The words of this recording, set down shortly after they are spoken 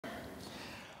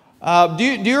Do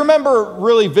you remember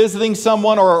really visiting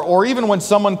someone, or even when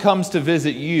someone comes to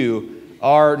visit you,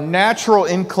 our natural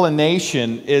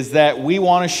inclination is that we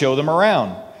want to show them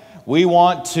around. We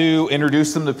want to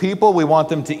introduce them to people. We want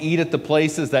them to eat at the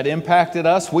places that impacted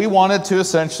us. We wanted to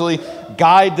essentially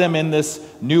guide them in this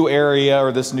new area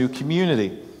or this new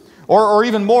community. Or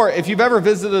even more, if you've ever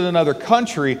visited another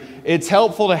country, it's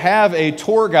helpful to have a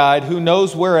tour guide who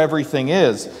knows where everything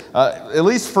is. At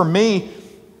least for me,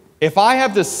 if I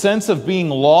have this sense of being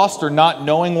lost or not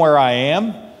knowing where I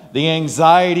am, the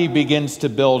anxiety begins to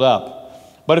build up.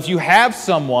 But if you have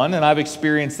someone, and I've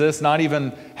experienced this, not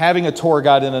even having a tour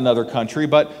guide in another country,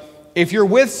 but if you're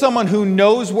with someone who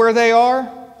knows where they are,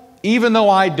 even though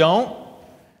I don't,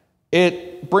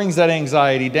 it brings that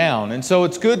anxiety down. And so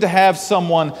it's good to have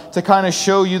someone to kind of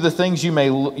show you the things you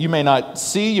may not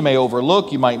see, you may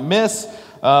overlook, you might miss,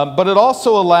 but it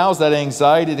also allows that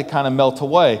anxiety to kind of melt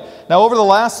away. Now, over the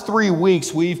last 3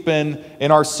 weeks, we've been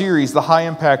in our series, The High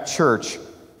Impact Church.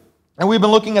 And we've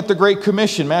been looking at the Great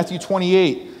Commission, Matthew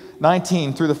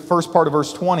 28:19 through the first part of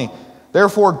verse 20.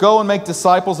 Therefore, go and make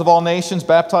disciples of all nations,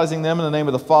 baptizing them in the name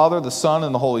of the Father, the Son,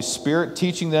 and the Holy Spirit,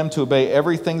 teaching them to obey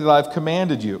everything that I've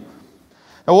commanded you.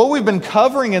 Now, what we've been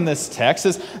covering in this text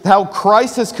is how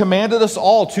Christ has commanded us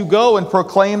all to go and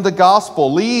proclaim the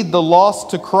gospel, lead the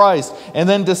lost to Christ, and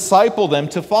then disciple them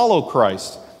to follow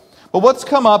Christ. But what's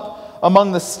come up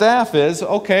among the staff is,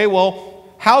 okay, well,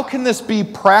 how can this be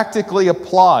practically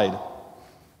applied?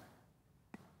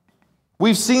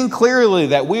 We've seen clearly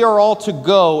that we are all to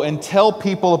go and tell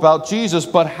people about Jesus,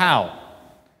 but how?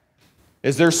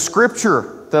 Is there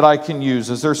scripture that I can use?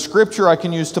 Is there scripture I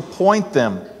can use to point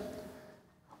them?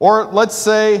 Or let's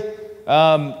say,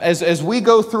 as we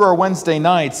go through our Wednesday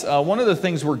nights, one of the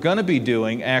things we're going to be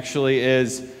doing actually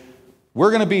is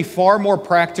we're going to be far more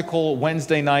practical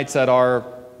Wednesday nights at our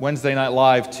Wednesday Night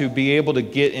Live to be able to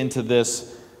get into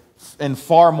this in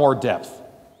far more depth.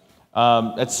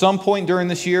 At some point during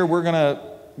this year, we're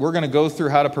going to go through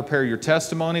how to prepare your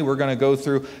testimony. We're going to go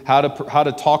through how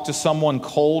to talk to someone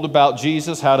cold about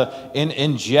Jesus, how to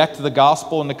inject the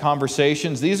gospel into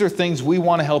conversations. These are things we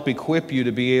want to help equip you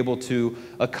to be able to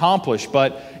accomplish.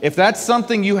 But if that's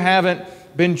something you haven't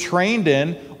been trained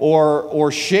in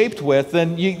or shaped with,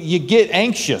 then you get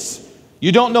anxious.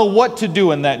 You don't know what to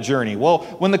do in that journey. Well,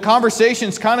 when the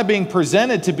conversation's kind of being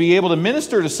presented to be able to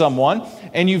minister to someone,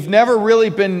 and you've never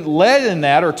really been led in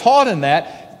that or taught in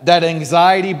that, that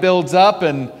anxiety builds up,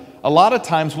 and a lot of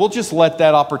times we'll just let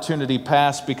that opportunity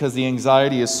pass because the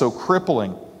anxiety is so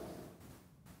crippling.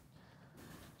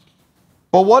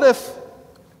 But what if,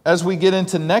 as we get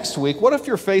into next week, what if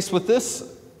you're faced with this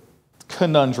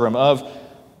conundrum of,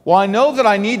 well, I know that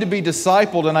I need to be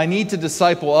discipled and I need to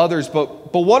disciple others,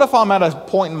 but what if I'm at a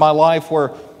point in my life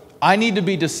where I need to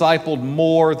be discipled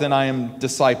more than I am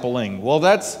discipling? Well,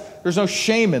 there's no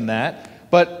shame in that,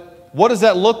 but what does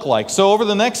that look like? So over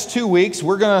the next 2 weeks,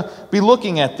 we're going to be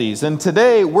looking at these. And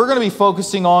today, we're going to be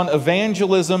focusing on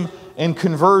evangelism and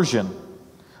conversion.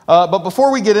 But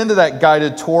before we get into that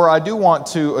guided tour, I do want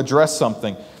to address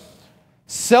something.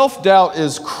 Self-doubt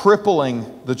is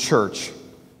crippling the church.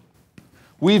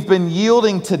 We've been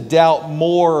yielding to doubt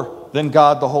more than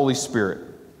God the Holy Spirit.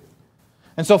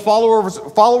 And so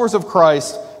followers of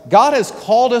Christ, God has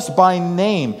called us by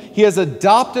name. He has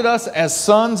adopted us as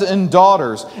sons and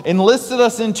daughters, enlisted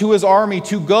us into His army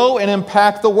to go and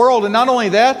impact the world. And not only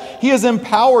that, He has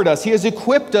empowered us. He has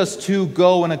equipped us to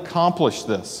go and accomplish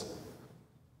this.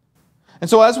 And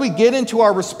so as we get into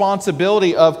our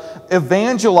responsibility of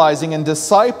evangelizing and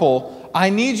disciple, I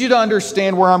need you to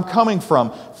understand where I'm coming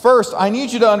from. First, I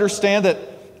need you to understand that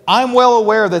I'm well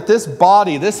aware that this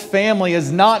body, this family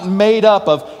is not made up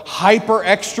of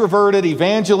hyper-extroverted,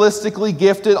 evangelistically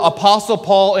gifted Apostle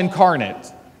Paul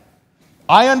incarnate.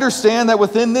 I understand that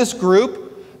within this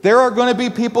group, there are going to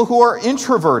be people who are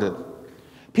introverted,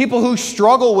 people who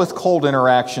struggle with cold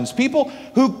interactions, people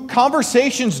who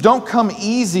conversations don't come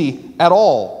easy at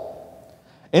all.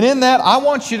 And in that, I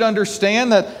want you to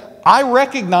understand that I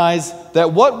recognize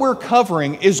that what we're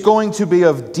covering is going to be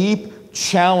of deep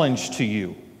challenge to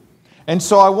you. And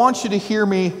so I want you to hear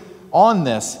me on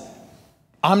this.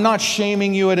 I'm not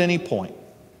shaming you at any point.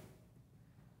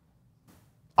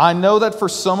 I know that for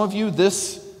some of you,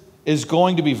 this is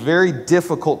going to be very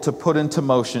difficult to put into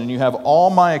motion, and you have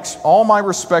all my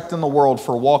respect in the world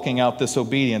for walking out this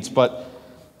obedience, but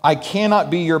I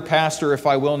cannot be your pastor if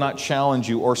I will not challenge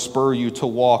you or spur you to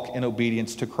walk in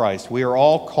obedience to Christ. We are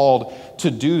all called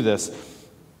to do this.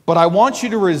 But I want you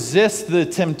to resist the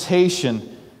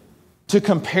temptation to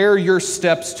compare your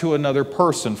steps to another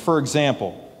person. For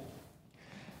example,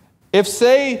 if,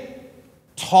 say,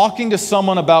 talking to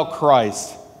someone about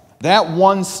Christ that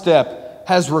one step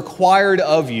has required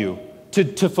of you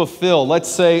to fulfill, let's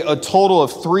say, a total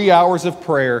of 3 hours of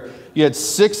prayer. You had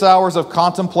 6 hours of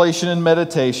contemplation and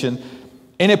meditation,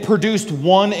 and it produced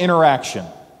one interaction.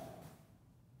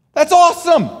 That's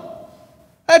awesome.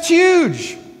 That's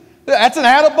huge. That's an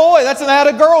attaboy. That's an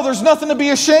attagirl. There's nothing to be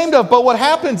ashamed of. But what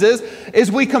happens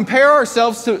is we compare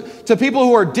ourselves to people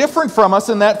who are different from us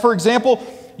in that, for example,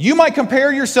 you might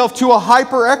compare yourself to a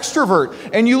hyper extrovert,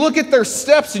 and you look at their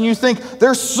steps and you think,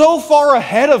 they're so far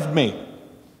ahead of me.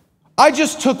 I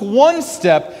just took one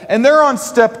step and they're on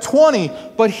step 20.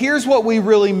 But here's what we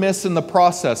really miss in the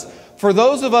process. For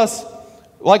those of us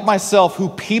like myself who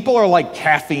people are like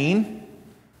caffeine,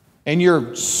 and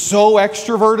you're so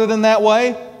extroverted in that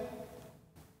way,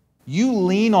 you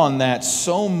lean on that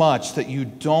so much that you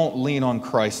don't lean on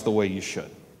Christ the way you should.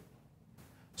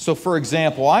 So for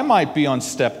example, I might be on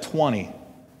step 20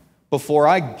 before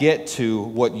I get to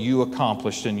what you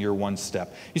accomplished in your one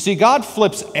step. You see, God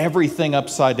flips everything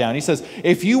upside down. He says,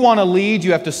 if you want to lead,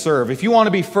 you have to serve. If you want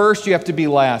to be first, you have to be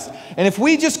last. And if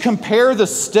we just compare the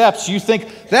steps, you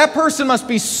think that person must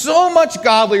be so much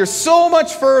godlier, so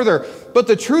much further. But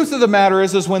the truth of the matter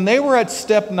is when they were at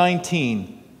step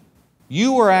 19,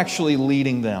 you were actually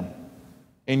leading them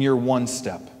in your one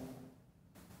step.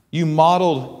 You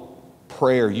modeled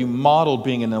prayer, you modeled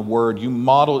being in the Word, you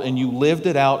modeled and you lived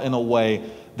it out in a way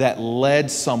that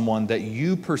led someone that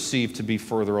you perceived to be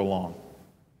further along.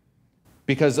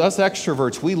 Because us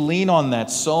extroverts, we lean on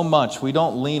that so much, we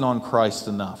don't lean on Christ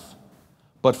enough.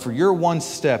 But for your one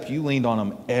step, you leaned on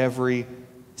Him every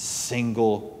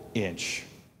single inch.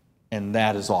 And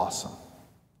that is awesome.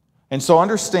 And so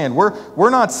understand, we're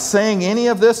not saying any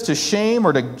of this to shame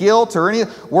or to guilt or any.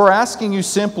 We're asking you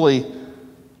simply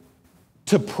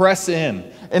to press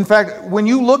in. In fact, when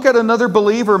you look at another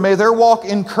believer, may their walk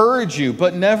encourage you,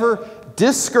 but never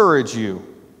discourage you.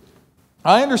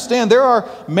 I understand there are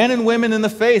men and women in the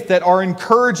faith that are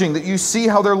encouraging, that you see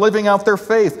how they're living out their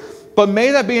faith. But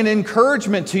may that be an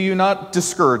encouragement to you, not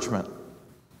discouragement.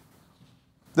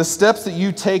 The steps that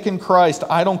you take in Christ,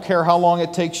 I don't care how long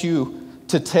it takes you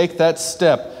to take that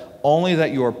step, only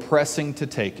that you are pressing to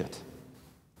take it.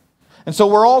 And so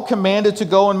we're all commanded to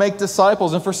go and make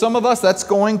disciples. And for some of us, that's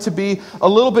going to be a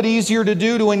little bit easier to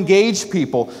do, to engage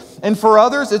people. And for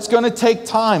others, it's going to take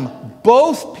time.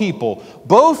 Both people,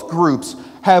 both groups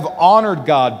have honored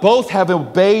God. Both have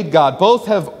obeyed God. Both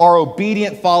are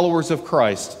obedient followers of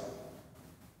Christ.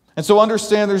 And so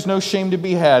understand there's no shame to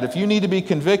be had. If you need to be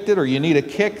convicted or you need a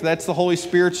kick, that's the Holy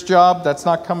Spirit's job. That's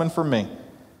not coming from me.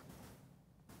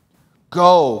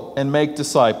 Go and make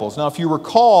disciples. Now, if you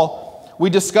recall, we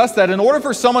discussed that in order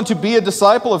for someone to be a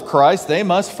disciple of Christ, they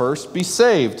must first be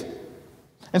saved.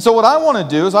 And so what I want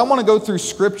to do is I want to go through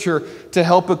Scripture to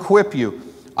help equip you.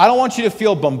 I don't want you to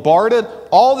feel bombarded.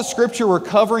 All the Scripture we're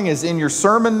covering is in your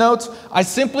sermon notes. I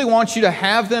simply want you to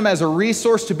have them as a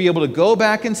resource to be able to go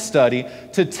back and study,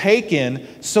 to take in,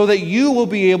 so that you will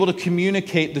be able to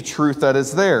communicate the truth that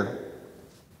is there.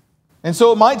 And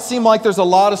so it might seem like there's a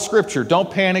lot of Scripture.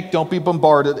 Don't panic. Don't be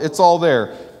bombarded. It's all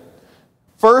there.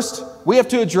 First, we have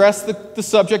to address the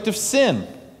subject of sin.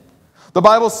 The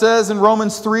Bible says in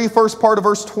Romans 3, first part of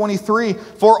verse 23,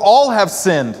 for all have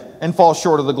sinned and fall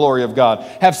short of the glory of God.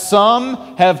 Have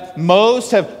some, have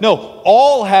most,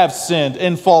 all have sinned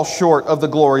and fall short of the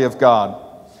glory of God.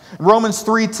 In Romans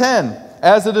 3:10,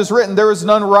 as it is written, there is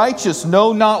none righteous,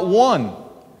 no, not one.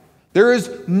 There is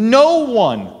no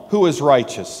one who is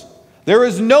righteous. There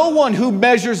is no one who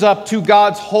measures up to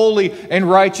God's holy and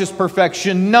righteous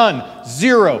perfection. None.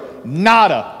 Zero.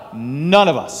 Nada. None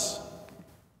of us.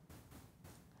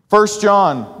 1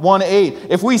 John 1:8.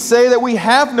 If we say that we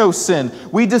have no sin,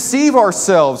 we deceive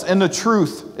ourselves and the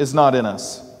truth is not in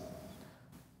us.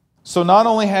 So not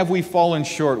only have we fallen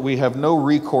short, we have no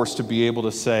recourse to be able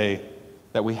to say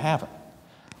that we haven't.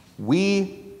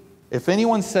 If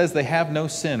anyone says they have no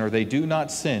sin or they do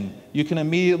not sin, you can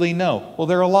immediately know, well,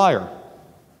 they're a liar.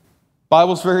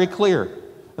 Bible's very clear,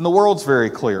 and the world's very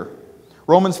clear.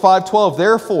 Romans 5:12,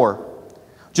 therefore,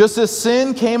 just as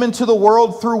sin came into the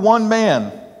world through one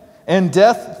man, and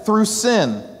death through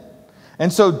sin,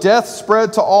 and so death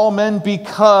spread to all men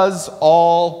because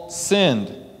all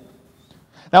sinned.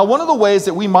 Now, one of the ways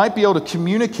that we might be able to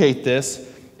communicate this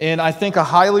in, I think, a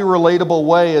highly relatable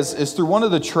way is through one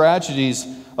of the tragedies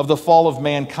of the fall of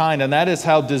mankind, and that is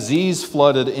how disease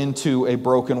flooded into a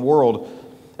broken world.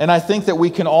 And I think that we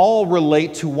can all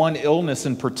relate to one illness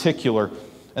in particular,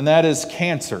 and that is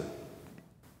cancer.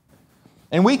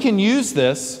 And we can use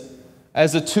this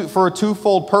for a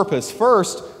twofold purpose.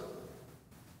 First,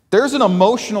 there's an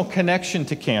emotional connection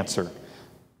to cancer.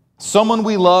 Someone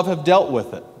we love have dealt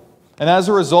with it. And as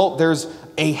a result, there's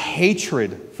a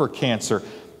hatred for cancer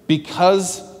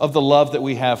because of the love that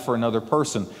we have for another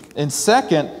person. And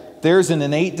second, there's an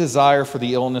innate desire for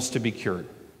the illness to be cured.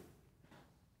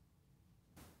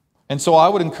 And so I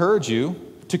would encourage you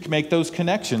to make those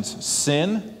connections.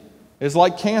 Sin is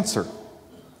like cancer.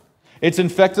 It's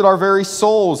infected our very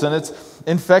souls, and it's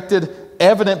infected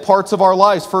evident parts of our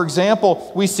lives. For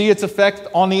example, we see its effect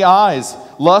on the eyes.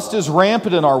 Lust is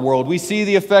rampant in our world. We see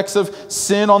the effects of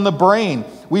sin on the brain.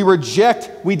 We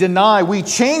reject, we deny, we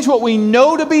change what we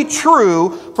know to be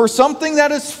true for something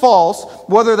that is false,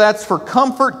 whether that's for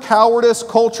comfort, cowardice,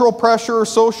 cultural pressure, or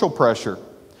social pressure.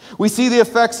 We see the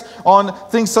effects on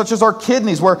things such as our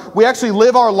kidneys, where we actually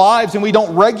live our lives and we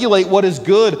don't regulate what is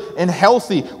good and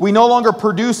healthy. We no longer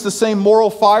produce the same moral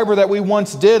fiber that we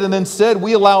once did, and instead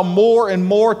we allow more and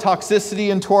more toxicity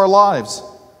into our lives.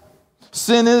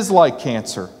 Sin is like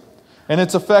cancer, and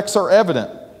its effects are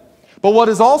evident. But what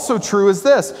is also true is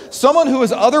this: someone who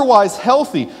is otherwise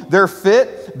healthy, they're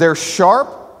fit, they're sharp,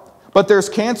 but there's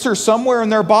cancer somewhere in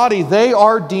their body, they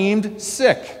are deemed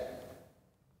sick.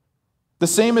 The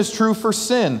same is true for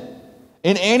sin.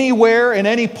 In anywhere, in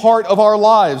any part of our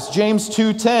lives, James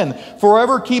 2:10, "For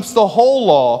whoever keeps the whole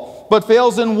law, but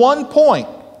fails in one point,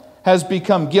 has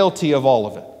become guilty of all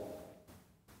of it."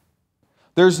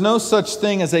 There's no such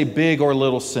thing as a big or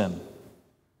little sin.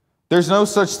 There's no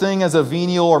such thing as a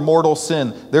venial or mortal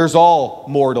sin. There's all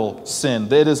mortal sin.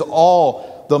 It is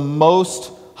all the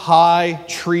most high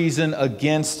treason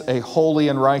against a holy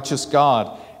and righteous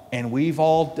God. And we've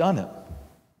all done it.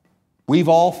 We've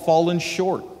all fallen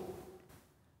short.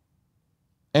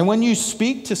 And when you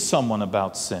speak to someone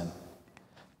about sin,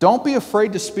 don't be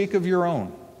afraid to speak of your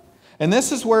own. And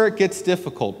this is where it gets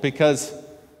difficult, because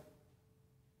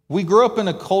we grew up in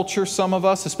a culture, some of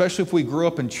us, especially if we grew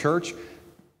up in church,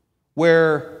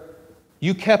 where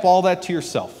you kept all that to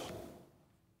yourself.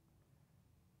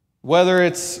 Whether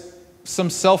it's some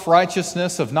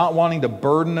self-righteousness of not wanting to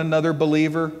burden another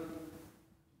believer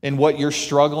in what you're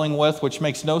struggling with, which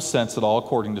makes no sense at all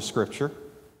according to Scripture.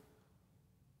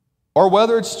 Or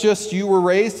whether it's just you were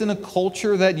raised in a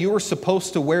culture that you were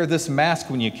supposed to wear this mask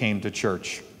when you came to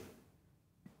church.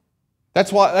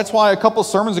 That's why a couple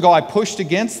sermons ago I pushed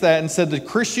against that and said the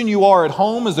Christian you are at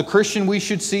home is the Christian we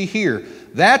should see here.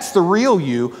 That's the real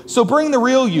you, so bring the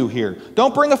real you here.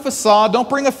 Don't bring a facade, don't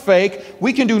bring a fake.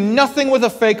 We can do nothing with a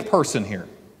fake person here.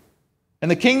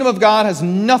 And the kingdom of God has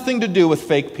nothing to do with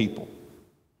fake people.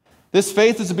 This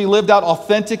faith is to be lived out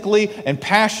authentically and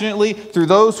passionately through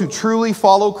those who truly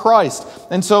follow Christ.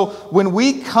 And so when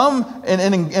we come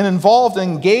and involved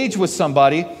and engage with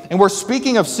somebody and we're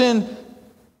speaking of sin,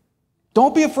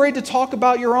 don't be afraid to talk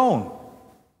about your own.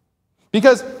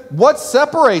 Because what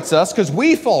separates us, because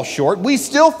we fall short, we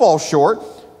still fall short.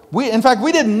 In fact,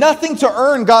 we did nothing to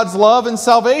earn God's love and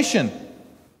salvation.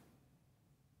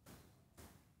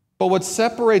 But what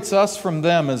separates us from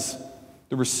them is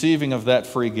the receiving of that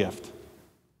free gift.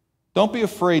 Don't be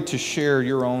afraid to share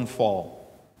your own fall,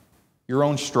 your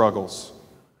own struggles.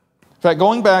 In fact,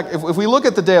 going back, if we look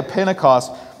at the day of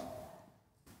Pentecost,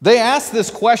 they asked this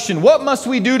question: what must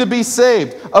we do to be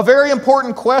saved? A very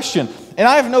important question. And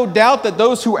I have no doubt that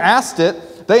those who asked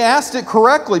it, they asked it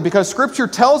correctly, because Scripture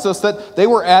tells us that they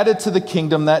were added to the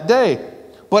kingdom that day.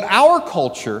 But our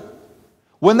culture,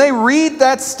 when they read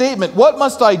that statement, what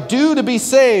must I do to be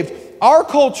saved? Our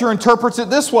culture interprets it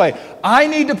this way: I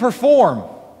need to perform.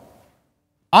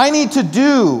 I need to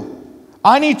do.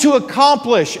 I need to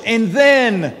accomplish, and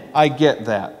then I get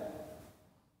that.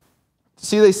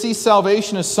 See, they see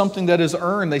salvation as something that is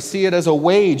earned. They see it as a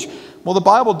wage. Well, the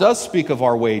Bible does speak of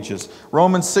our wages.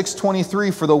 Romans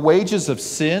 6:23, "For the wages of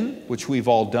sin, which we've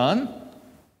all done,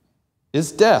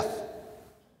 is death."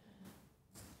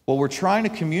 What we're trying to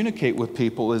communicate with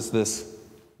people is this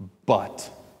but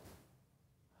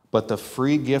the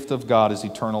free gift of God is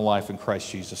eternal life in Christ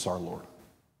Jesus our Lord.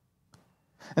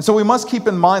 And so we must keep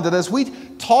in mind that as we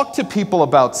talk to people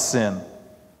about sin,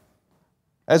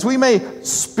 as we may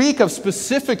speak of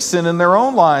specific sin in their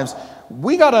own lives,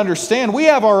 we got to understand we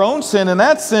have our own sin, and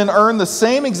that sin earned the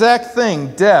same exact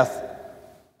thing, death.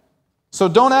 So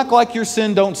don't act like your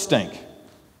sin don't stink.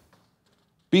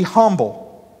 Be humble.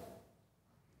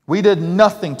 We did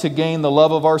nothing to gain the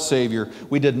love of our Savior.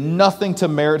 We did nothing to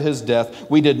merit His death.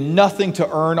 We did nothing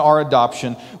to earn our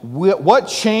adoption. What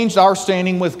changed our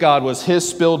standing with God was His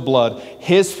spilled blood,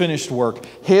 His finished work,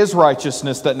 His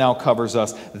righteousness that now covers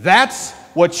us. That's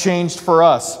what changed for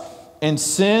us. And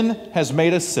sin has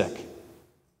made us sick.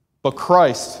 But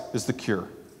Christ is the cure.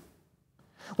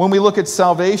 When we look at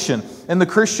salvation in the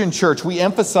Christian church, we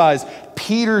emphasize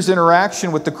Peter's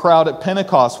interaction with the crowd at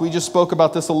Pentecost. We just spoke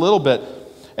about this a little bit.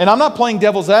 And I'm not playing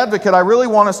devil's advocate. I really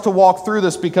want us to walk through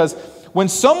this, because when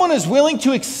someone is willing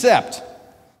to accept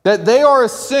that they are a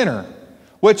sinner,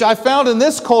 which I found in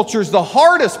this culture is the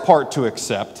hardest part to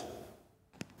accept,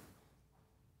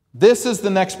 this is the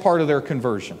next part of their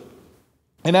conversion.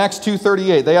 In Acts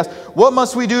 2:38, they asked, "What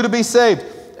must we do to be saved?"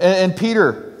 And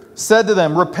Peter said to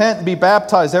them, "Repent and be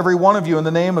baptized, every one of you, in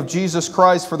the name of Jesus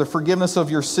Christ for the forgiveness of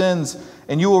your sins,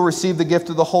 and you will receive the gift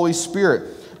of the Holy Spirit."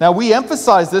 Now, we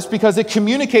emphasize this because it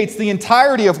communicates the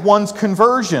entirety of one's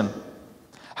conversion.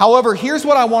 However, here's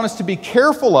what I want us to be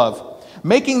careful of,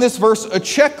 making this verse a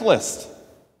checklist.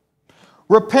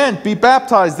 Repent, be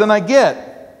baptized, then I get.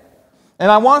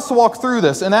 And I want us to walk through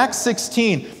this. In Acts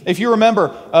 16, if you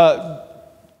remember,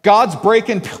 God's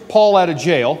breaking Paul out of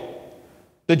jail.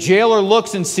 The jailer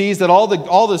looks and sees that all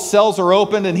the cells are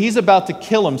opened, and he's about to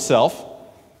kill himself.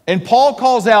 And Paul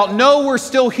calls out, "No, we're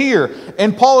still here."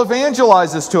 And Paul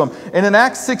evangelizes to him. And in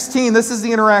Acts 16, this is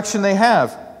the interaction they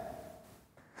have.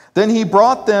 Then he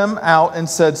brought them out and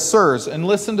said, "Sirs," and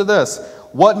listen to this,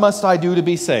 "what must I do to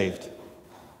be saved?"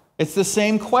 It's the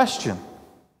same question.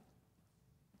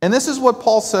 And this is what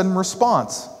Paul said in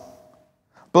response.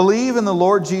 "Believe in the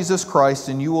Lord Jesus Christ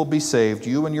and you will be saved,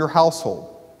 you and your household."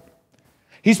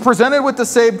 He's presented with the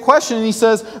same question, and he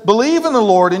says, "Believe in the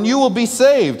Lord and you will be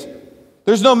saved."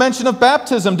 There's no mention of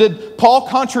baptism. Did Paul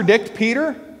contradict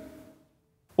Peter?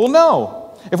 Well,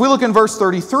 no. If we look in verse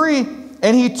 33,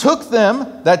 "And he took them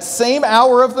that same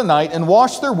hour of the night and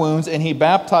washed their wounds, and he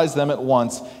baptized them at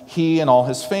once, he and all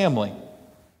his family."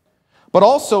 But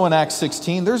also in Acts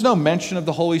 16, there's no mention of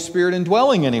the Holy Spirit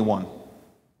indwelling anyone.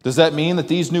 Does that mean that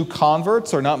these new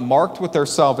converts are not marked with their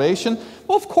salvation?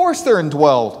 Well, of course they're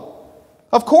indwelled.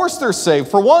 Of course they're saved.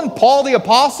 For one, Paul the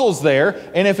Apostle's there,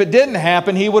 and if it didn't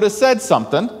happen, he would have said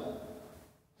something.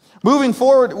 Moving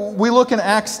forward, we look in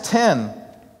Acts 10.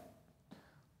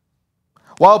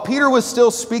 While Peter was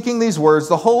still speaking these words,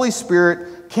 the Holy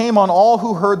Spirit came on all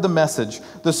who heard the message.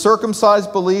 The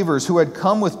circumcised believers who had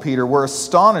come with Peter were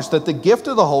astonished that the gift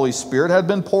of the Holy Spirit had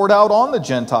been poured out on the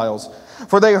Gentiles,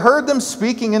 for they heard them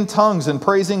speaking in tongues and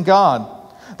praising God.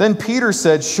 Then Peter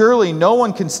said, "Surely no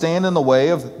one can stand in the way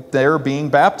of their being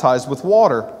baptized with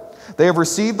water. They have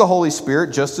received the Holy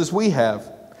Spirit just as we have."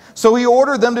 So he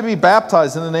ordered them to be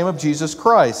baptized in the name of Jesus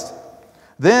Christ.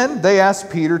 Then they asked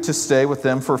Peter to stay with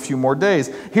them for a few more days.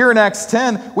 Here in Acts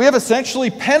 10, we have essentially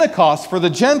Pentecost for the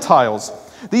Gentiles.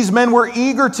 These men were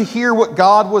eager to hear what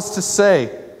God was to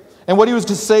say and what he was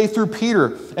to say through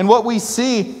Peter. And what we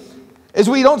see is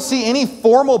we don't see any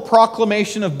formal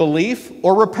proclamation of belief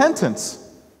or repentance.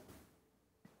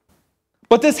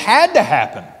 But this had to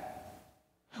happen.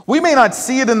 We may not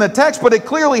see it in the text, but it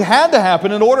clearly had to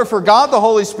happen in order for God the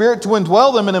Holy Spirit to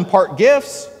indwell them and impart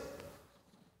gifts.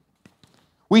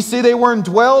 We see they were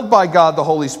indwelled by God the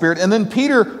Holy Spirit, and then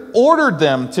Peter ordered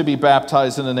them to be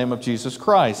baptized in the name of Jesus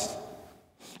Christ.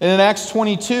 And in Acts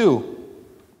 22,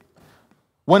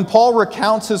 when Paul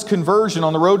recounts his conversion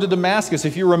on the road to Damascus,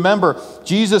 if you remember,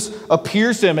 Jesus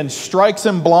appears to him and strikes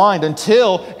him blind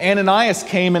until Ananias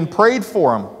came and prayed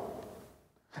for him.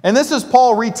 And this is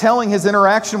Paul retelling his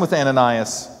interaction with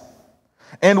Ananias.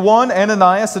 "And one,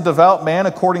 Ananias, a devout man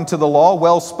according to the law,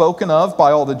 well spoken of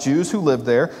by all the Jews who lived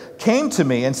there, came to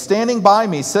me and standing by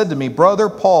me said to me, 'Brother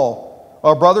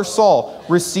Saul,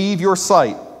 receive your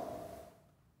sight.'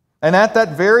 And at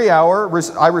that very hour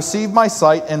I received my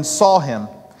sight and saw him.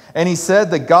 And he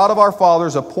said, 'The God of our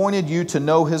fathers appointed you to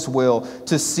know his will,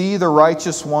 to see the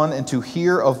righteous one, and to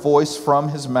hear a voice from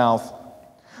his mouth.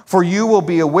 For you will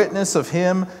be a witness of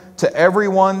him to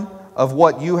everyone of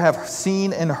what you have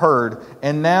seen and heard.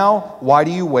 And now, why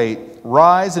do you wait?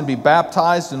 Rise and be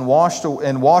baptized and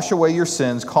wash away your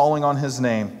sins, calling on his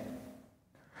name.'"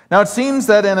 Now it seems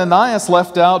that Ananias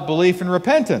left out belief and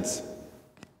repentance.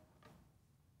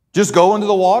 Just go into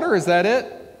the water, is that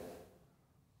it?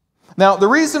 Now, the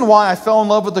reason why I fell in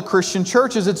love with the Christian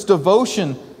church is its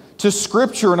devotion to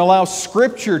Scripture and allows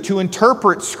Scripture to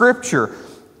interpret Scripture.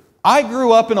 I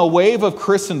grew up in a wave of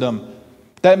Christendom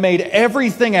that made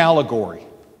everything allegory.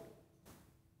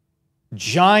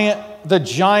 The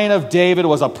giant of David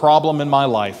was a problem in my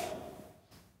life.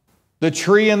 The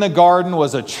tree in the garden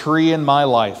was a tree in my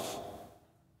life.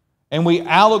 And we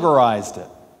allegorized it.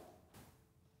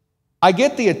 I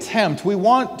get the attempt. We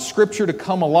want Scripture to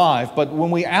come alive, but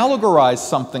when we allegorize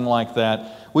something like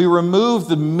that, we remove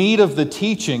the meat of the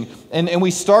teaching, and we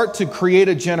start to create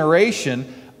a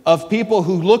generation of people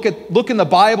who look in the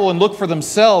Bible and look for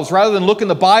themselves rather than look in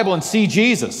the Bible and see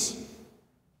Jesus.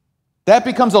 That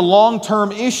becomes a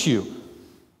long-term issue.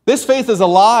 This faith is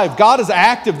alive. God is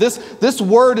active. This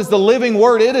word is the living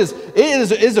word. It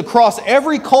is across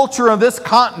every culture of this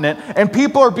continent, and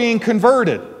people are being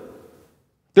converted.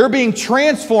 They're being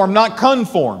transformed, not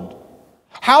conformed.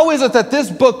 How is it that this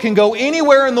book can go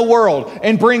anywhere in the world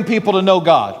and bring people to know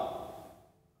God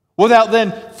without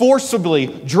then forcibly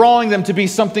drawing them to be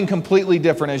something completely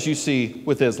different, as you see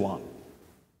with Islam?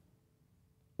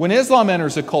 When Islam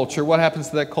enters a culture, what happens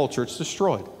to that culture? It's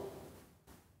destroyed.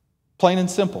 Plain and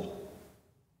simple.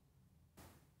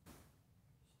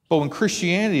 But when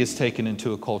Christianity is taken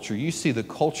into a culture, you see the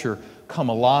culture come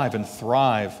alive and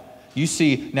thrive. You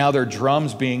see now their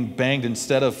drums being banged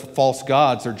instead of false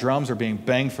gods. Their drums are being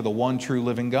banged for the one true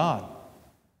living God.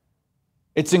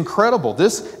 It's incredible.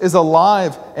 This is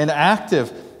alive and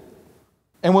active.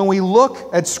 And when we look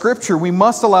at Scripture, we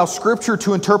must allow Scripture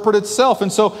to interpret itself.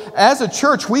 And so as a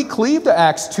church, we cleave to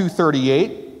Acts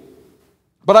 2:38.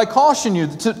 But I caution you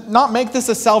to not make this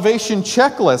a salvation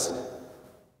checklist.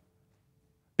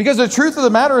 Because the truth of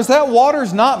the matter is that water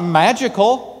is not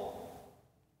magical.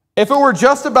 If it were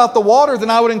just about the water, then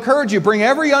I would encourage you, bring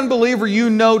every unbeliever you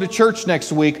know to church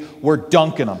next week. We're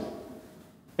dunking them.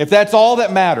 If that's all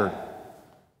that mattered,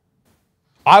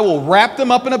 I will wrap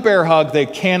them up in a bear hug. They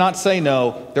cannot say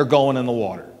no. They're going in the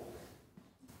water.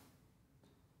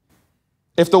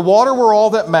 If the water were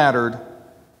all that mattered,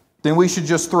 then we should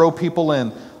just throw people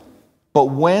in. But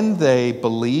when they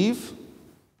believe,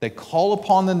 they call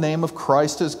upon the name of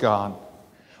Christ as God.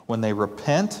 When they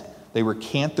repent, they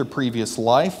recant their previous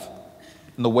life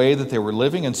and the way that they were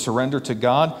living and surrender to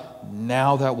God.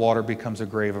 Now that water becomes a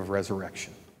grave of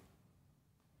resurrection.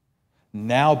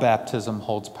 Now baptism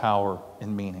holds power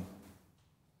and meaning.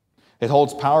 It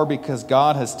holds power because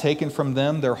God has taken from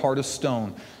them their heart of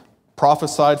stone,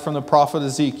 prophesied from the prophet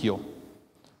Ezekiel.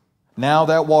 Now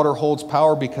that water holds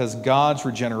power because God's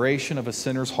regeneration of a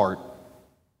sinner's heart.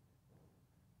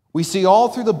 We see all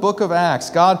through the book of Acts,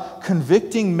 God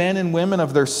convicting men and women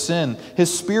of their sin,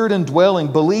 His Spirit indwelling,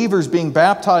 believers being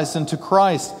baptized into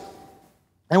Christ.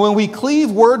 And when we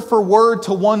cleave word for word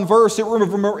to one verse, it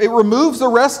removes the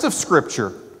rest of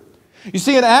Scripture. You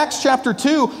see, in Acts chapter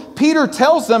 2, Peter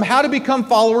tells them how to become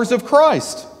followers of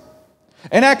Christ.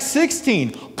 In Acts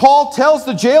 16, Paul tells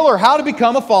the jailer how to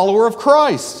become a follower of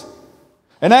Christ.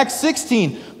 In Acts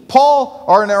 16, Paul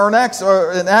recounts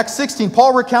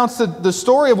the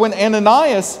story of when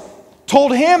Ananias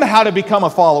told him how to become a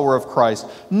follower of Christ.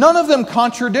 None of them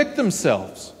contradict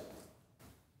themselves.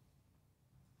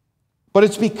 But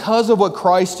it's because of what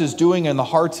Christ is doing in the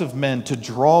hearts of men to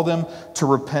draw them to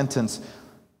repentance.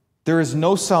 There is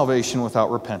no salvation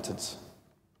without repentance.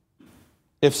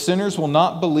 If sinners will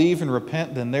not believe and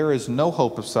repent, then there is no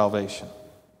hope of salvation.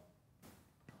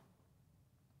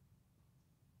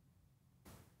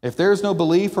 If there is no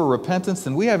belief or repentance,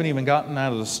 then we haven't even gotten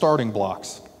out of the starting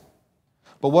blocks.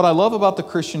 But what I love about the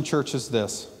Christian church is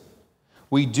this.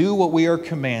 We do what we are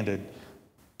commanded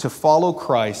to follow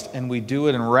Christ, and we do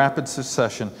it in rapid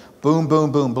succession. Boom,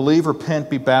 boom, boom. Believe,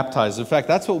 repent, be baptized. In fact,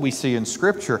 that's what we see in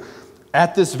Scripture.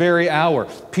 At this very hour,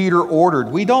 Peter ordered.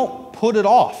 We don't put it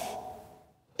off.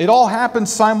 It all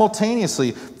happens simultaneously.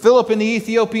 Philip and the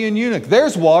Ethiopian eunuch.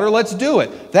 There's water, let's do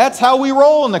it. That's how we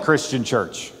roll in the Christian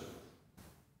church.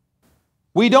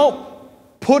 We don't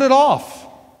put it off.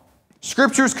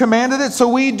 Scripture's commanded it, so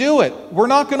we do it. We're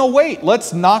not going to wait.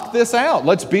 Let's knock this out.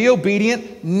 Let's be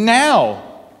obedient now.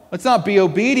 Let's not be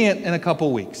obedient in a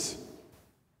couple weeks.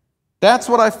 That's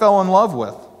what I fell in love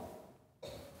with.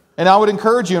 And I would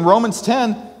encourage you in Romans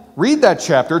 10, read that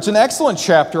chapter. It's an excellent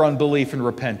chapter on belief and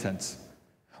repentance.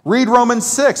 Read Romans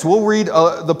 6. We'll read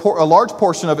a large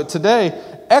portion of it today.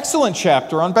 Excellent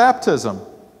chapter on baptism.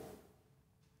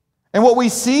 And what we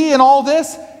see in all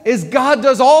this is God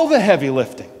does all the heavy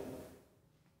lifting.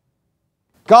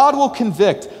 God will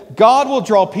convict. God will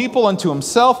draw people unto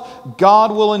Himself.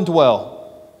 God will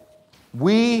indwell.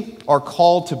 We are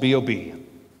called to be obedient.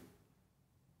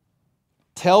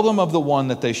 Tell them of the one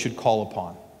that they should call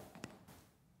upon.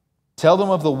 Tell them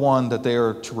of the one that they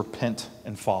are to repent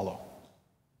and follow.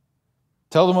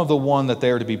 Tell them of the one that they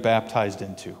are to be baptized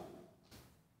into.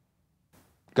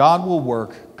 God will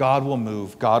work, God will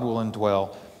move, God will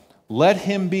indwell. Let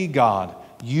Him be God.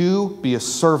 You be a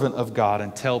servant of God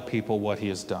and tell people what He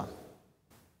has done.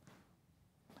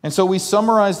 And so we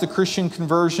summarize the Christian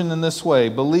conversion in this way.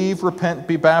 Believe, repent,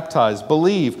 be baptized.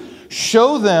 Believe.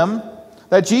 Show them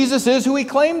that Jesus is who He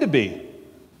claimed to be.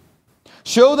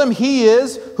 Show them He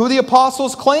is who the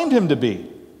apostles claimed Him to be.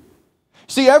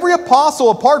 See, every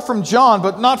apostle, apart from John,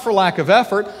 but not for lack of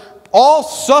effort, all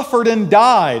suffered and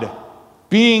died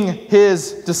being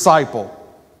His disciple.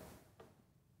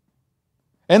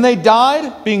 And they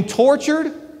died being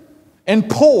tortured, and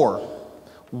poor,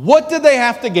 what did they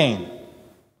have to gain?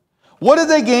 What did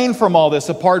they gain from all this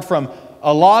apart from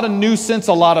a lot of nuisance,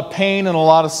 a lot of pain, and a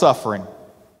lot of suffering?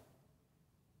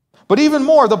 But even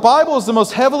more, the Bible is the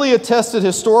most heavily attested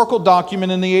historical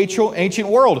document in the ancient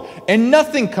world, and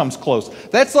nothing comes close.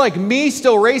 That's like me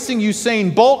still racing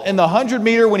Usain Bolt in the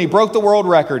 100-meter when he broke the world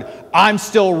record. I'm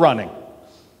still running.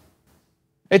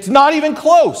 It's not even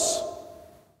close.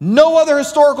 No other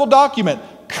historical document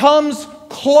comes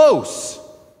close.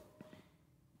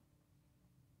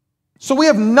 So we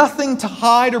have nothing to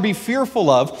hide or be fearful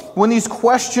of when these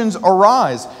questions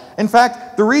arise. In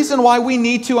fact, the reason why we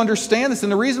need to understand this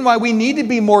and the reason why we need to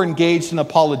be more engaged in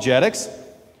apologetics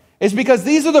is because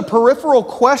these are the peripheral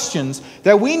questions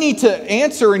that we need to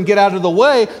answer and get out of the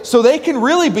way so they can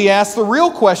really be asked the real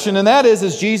question, and that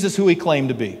is Jesus who he claimed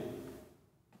to be?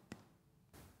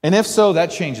 And if so,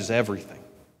 that changes everything.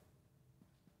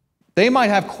 They might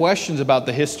have questions about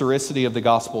the historicity of the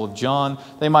Gospel of John.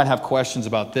 They might have questions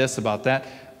about this, about that.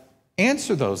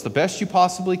 Answer those the best you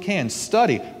possibly can.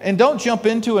 Study. And don't jump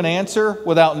into an answer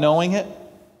without knowing it.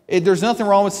 There's nothing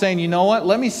wrong with saying, you know what,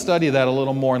 let me study that a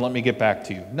little more and let me get back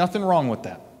to you. Nothing wrong with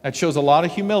that. That shows a lot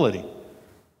of humility.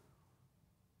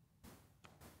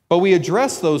 But we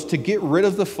address those to get rid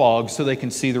of the fog so they can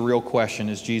see the real question,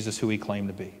 is Jesus who he claimed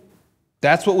to be?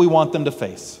 That's what we want them to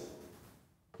face.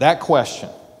 That question.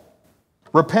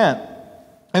 Repent.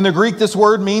 In the Greek, this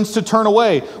word means to turn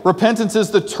away. Repentance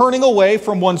is the turning away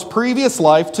from one's previous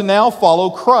life to now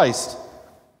follow Christ.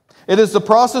 It is the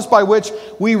process by which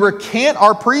we recant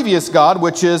our previous God,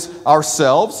 which is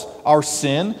ourselves, our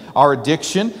sin, our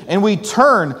addiction, and we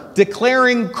turn,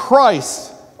 declaring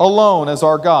Christ alone as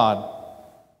our God.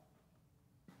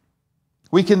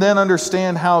 We can then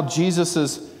understand how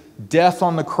Jesus' death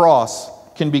on the cross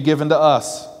can be given to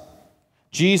us.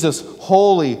 Jesus,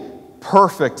 holy,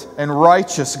 perfect, and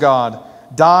righteous God,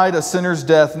 died a sinner's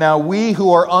death. Now we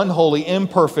who are unholy,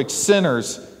 imperfect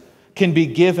sinners can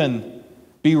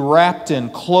be wrapped in,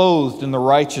 clothed in the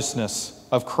righteousness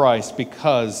of Christ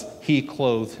because he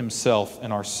clothed himself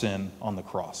in our sin on the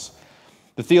cross.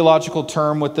 The theological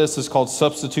term with this is called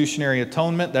substitutionary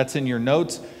atonement. That's in your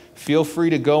notes. Feel free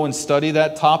to go and study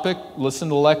that topic, listen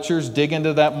to lectures, dig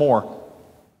into that more.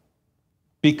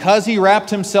 Because he wrapped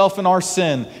himself in our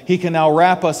sin, he can now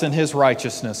wrap us in his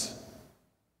righteousness.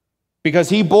 Because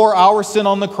he bore our sin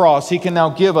on the cross, he can now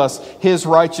give us his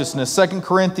righteousness. 2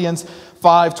 Corinthians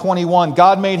 5:21,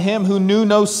 God made him who knew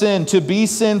no sin to be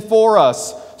sin for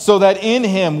us, so that in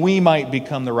him we might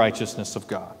become the righteousness of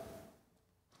God.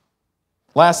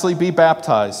 Lastly, be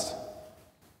baptized.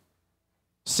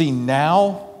 See,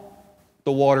 now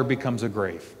the water becomes a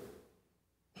grave.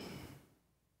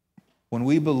 When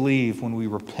we believe, when we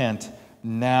repent,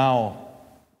 now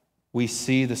we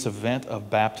see this event of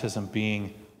baptism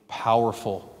being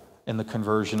powerful in the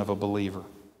conversion of a believer.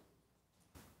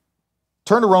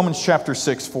 Turn to Romans chapter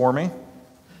 6 for me.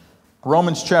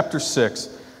 Romans chapter 6.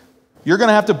 You're going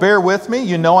to have to bear with me.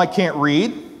 You know I can't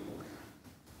read.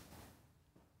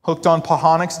 Hooked on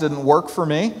Pahonics didn't work for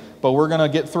me, but we're going to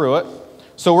get through it.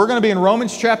 So we're going to be in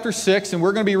Romans chapter 6, and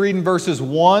we're going to be reading verses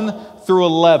 1 through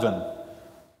 11.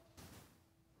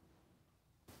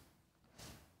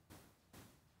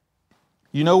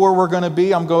 You know where we're going to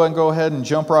be? I'm going to go ahead and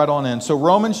jump right on in. So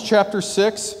Romans chapter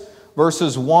 6,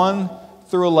 verses 1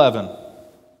 through 11.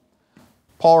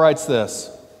 Paul writes this.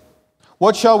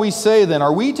 What shall we say then?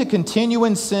 Are we to continue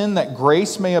in sin that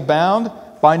grace may abound?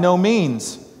 By no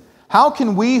means. How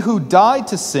can we who died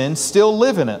to sin still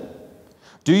live in it?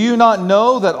 Do you not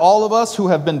know that all of us who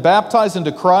have been baptized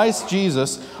into Christ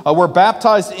Jesus were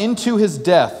baptized into his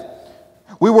death?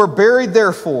 We were buried,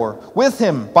 therefore, with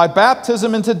him by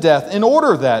baptism into death, in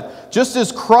order that, just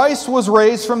as Christ was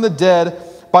raised from the dead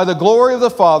by the glory of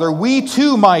the Father, we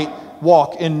too might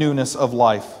walk in newness of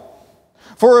life.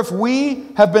 For if we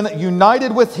have been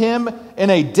united with him in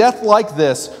a death like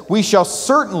this, we shall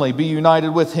certainly be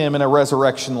united with him in a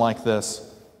resurrection like this.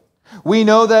 We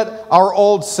know that our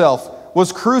old self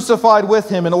was crucified with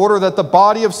him in order that the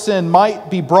body of sin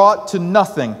might be brought to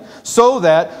nothing, so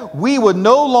that we would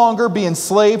no longer be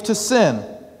enslaved to sin.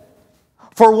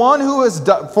 For one who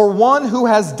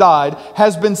has died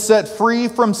has been set free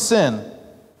from sin.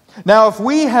 Now if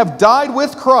we have died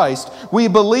with Christ, we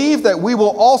believe that we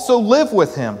will also live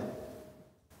with him.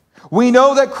 We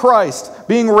know that Christ,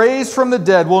 being raised from the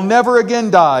dead, will never again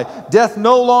die. Death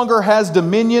no longer has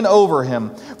dominion over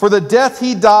him. For the death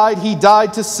he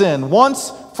died to sin,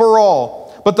 once for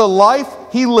all. But the life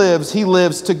he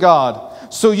lives to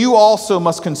God. So you also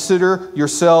must consider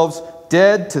yourselves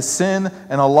dead to sin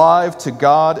and alive to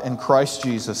God in Christ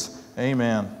Jesus.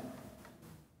 Amen.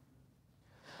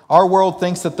 Our world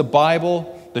thinks that the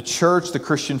Bible, the church, the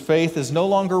Christian faith is no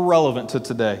longer relevant to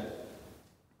today.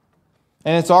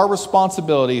 And it's our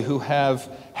responsibility who have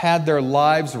had their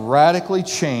lives radically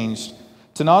changed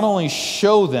to not only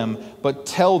show them, but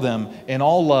tell them in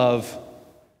all love,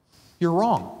 you're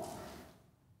wrong.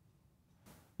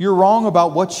 You're wrong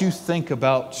about what you think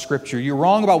about Scripture. You're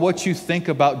wrong about what you think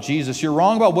about Jesus. You're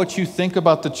wrong about what you think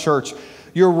about the church.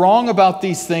 You're wrong about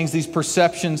these things, these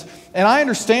perceptions. And I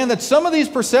understand that some of these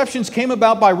perceptions came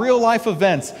about by real life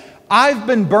events. I've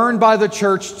been burned by the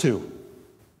church too.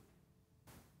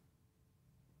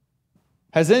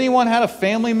 Has anyone had a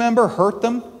family member hurt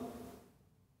them?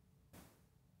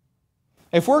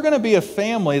 If we're going to be a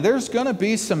family, there's going to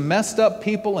be some messed up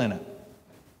people in it.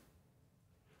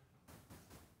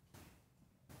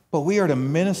 But we are to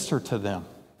minister to them,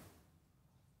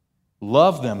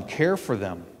 love them, care for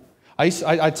them.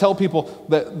 I tell people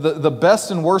that the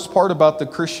best and worst part about the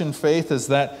Christian faith is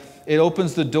that it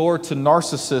opens the door to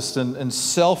narcissists and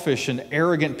selfish and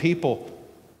arrogant people.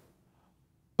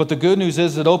 But the good news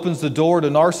is it opens the door to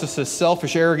narcissists,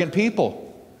 selfish, arrogant people.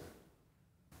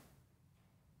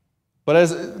 But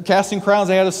as Casting Crowns,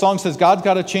 they had a song that says, God's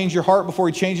got to change your heart before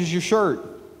He changes your shirt.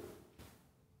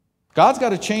 God's got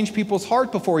to change people's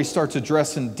heart before He starts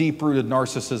addressing deep-rooted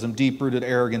narcissism, deep-rooted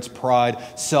arrogance, pride,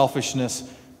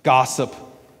 selfishness, gossip.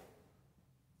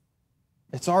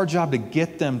 It's our job to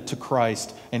get them to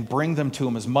Christ and bring them to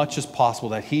Him as much as possible,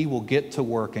 that He will get to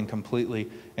work and completely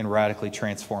and radically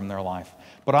transform their life.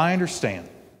 But I understand.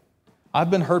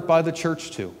 I've been hurt by the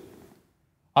church too.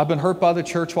 I've been hurt by the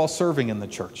church while serving in the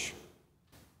church.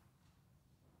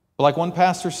 But like one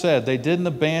pastor said, they didn't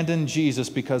abandon Jesus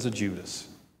because of Judas.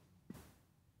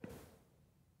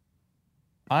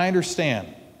 I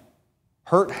understand.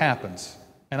 Hurt happens,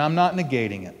 and I'm not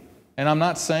negating it. And I'm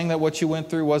not saying that what you went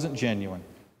through wasn't genuine.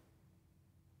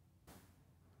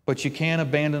 But you can't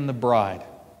abandon the bride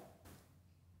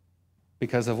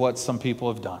because of what some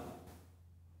people have done.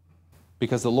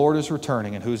 Because the Lord is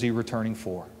returning, and who's He returning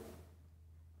for?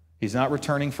 He's not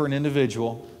returning for an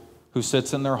individual who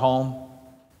sits in their home,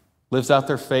 lives out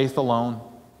their faith alone.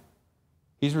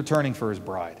 He's returning for His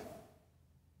bride.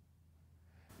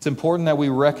 It's important that we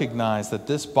recognize that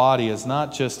this body is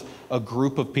not just a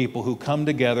group of people who come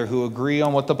together, who agree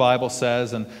on what the Bible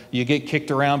says, and you get kicked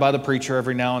around by the preacher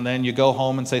every now and then. You go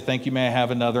home and say, thank you, may I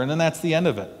have another? And then that's the end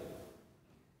of it.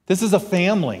 This is a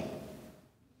family.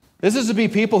 This is to be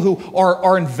people who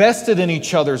are invested in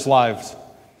each other's lives,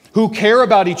 who care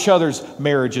about each other's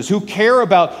marriages, who care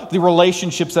about the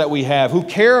relationships that we have, who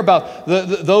care about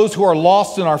those who are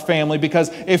lost in our family.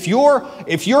 Because if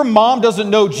your mom doesn't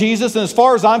know Jesus, and as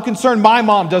far as I'm concerned, my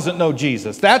mom doesn't know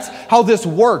Jesus. That's how this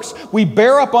works. We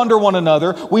bear up under one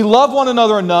another. We love one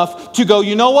another enough to go,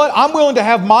 you know what? I'm willing to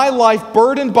have my life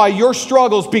burdened by your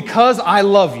struggles because I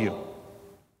love you.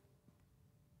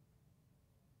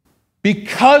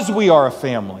 Because we are a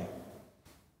family.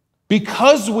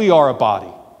 Because we are a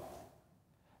body.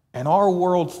 And our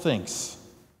world thinks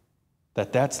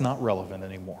that that's not relevant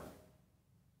anymore.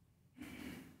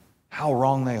 How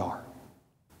wrong they are.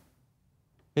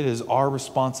 It is our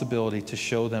responsibility to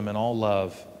show them in all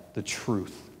love the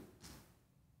truth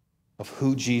of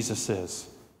who Jesus is,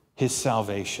 His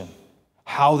salvation,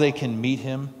 how they can meet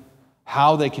Him,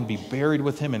 how they can be buried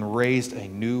with Him and raised a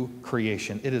new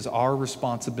creation. It is our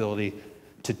responsibility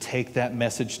to take that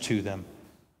message to them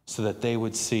so that they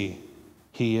would see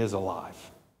He is alive.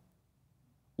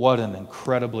 What an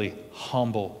incredibly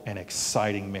humble and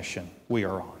exciting mission we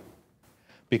are on.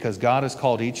 Because God has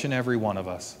called each and every one of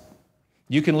us.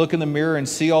 You can look in the mirror and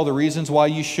see all the reasons why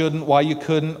you shouldn't, why you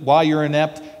couldn't, why you're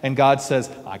inept, and God says,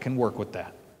 I can work with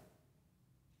that.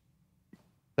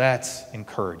 That's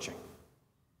encouraging.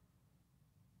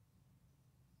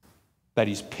 That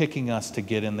He's picking us to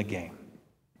get in the game.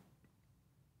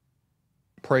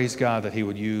 Praise God that He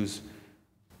would use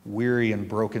weary and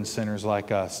broken sinners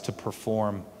like us to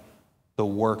perform the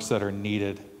works that are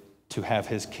needed to have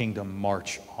His kingdom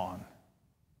march on.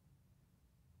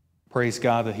 Praise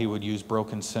God that He would use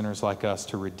broken sinners like us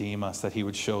to redeem us, that He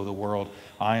would show the world,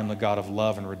 I am the God of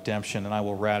love and redemption, and I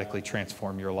will radically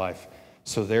transform your life.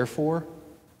 So therefore,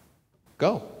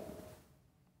 go.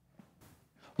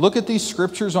 Look at these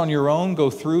scriptures on your own. Go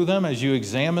through them as you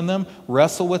examine them.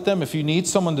 Wrestle with them. If you need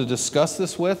someone to discuss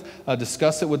this with,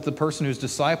 discuss it with the person who's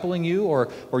discipling you,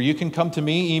 or you can come to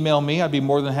me, email me. I'd be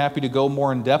more than happy to go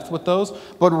more in depth with those.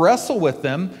 But wrestle with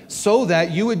them so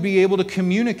that you would be able to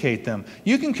communicate them.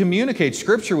 You can communicate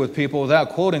scripture with people without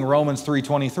quoting Romans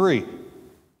 3:23.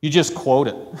 You just quote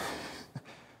it.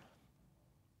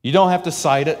 You don't have to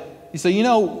cite it. You say,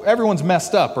 everyone's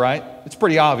messed up, right? It's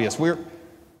pretty obvious.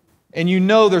 And you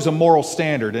know there's a moral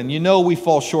standard, and you know we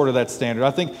fall short of that standard.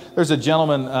 I think there's a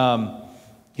gentleman,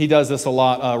 he does this a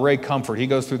lot, Ray Comfort. He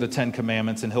goes through the 10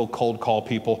 Commandments, and he'll cold call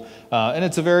people. And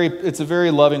it's a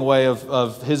very loving way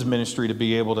of his ministry to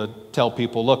be able to tell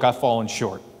people, look, I've fallen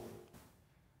short.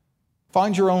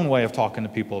 Find your own way of talking to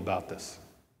people about this.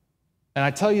 And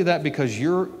I tell you that because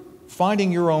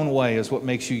finding your own way is what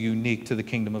makes you unique to the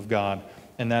kingdom of God,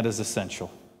 and that is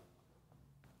essential.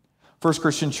 First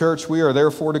Christian Church, we are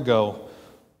therefore to go.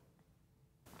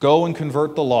 Go and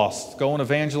convert the lost. Go and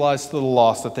evangelize to the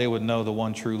lost that they would know the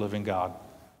one true living God.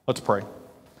 Let's pray.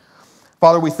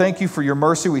 Father, we thank you for your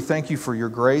mercy. We thank you for your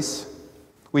grace.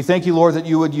 We thank you, Lord, that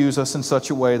you would use us in such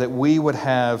a way that we would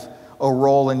have a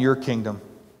role in your kingdom.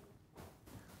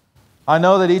 I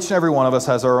know that each and every one of us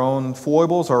has our own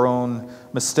foibles, our own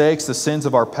mistakes. The sins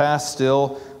of our past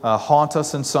still haunt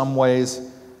us in some ways.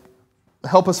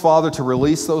 Help us, Father, to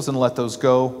release those and let those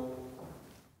go.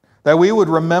 That we would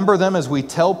remember them as we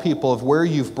tell people of where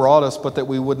you've brought us, but that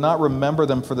we would not remember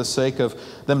them for the sake of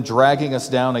them dragging us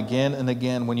down again and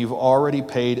again when you've already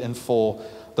paid in full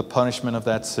the punishment of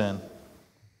that sin.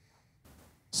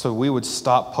 So we would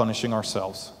stop punishing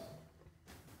ourselves.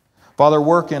 Father,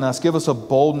 work in us. Give us a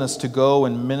boldness to go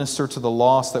and minister to the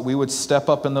lost, that we would step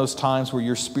up in those times where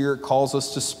your Spirit calls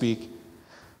us to speak.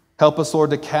 Help us, Lord,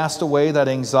 to cast away that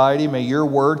anxiety. May your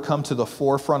word come to the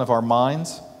forefront of our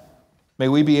minds. May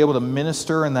we be able to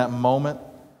minister in that moment,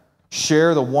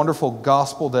 share the wonderful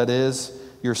gospel that is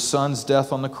your Son's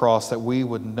death on the cross, that we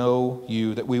would know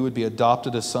you, that we would be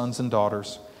adopted as sons and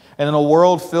daughters. And in a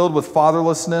world filled with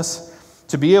fatherlessness,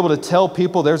 to be able to tell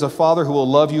people there's a Father who will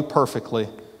love you perfectly,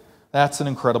 that's an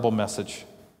incredible message.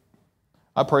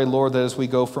 I pray, Lord, that as we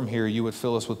go from here, you would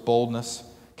fill us with boldness,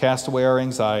 cast away our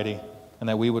anxiety, and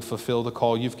that we would fulfill the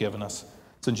call you've given us.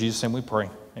 It's in Jesus' name we pray.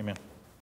 Amen.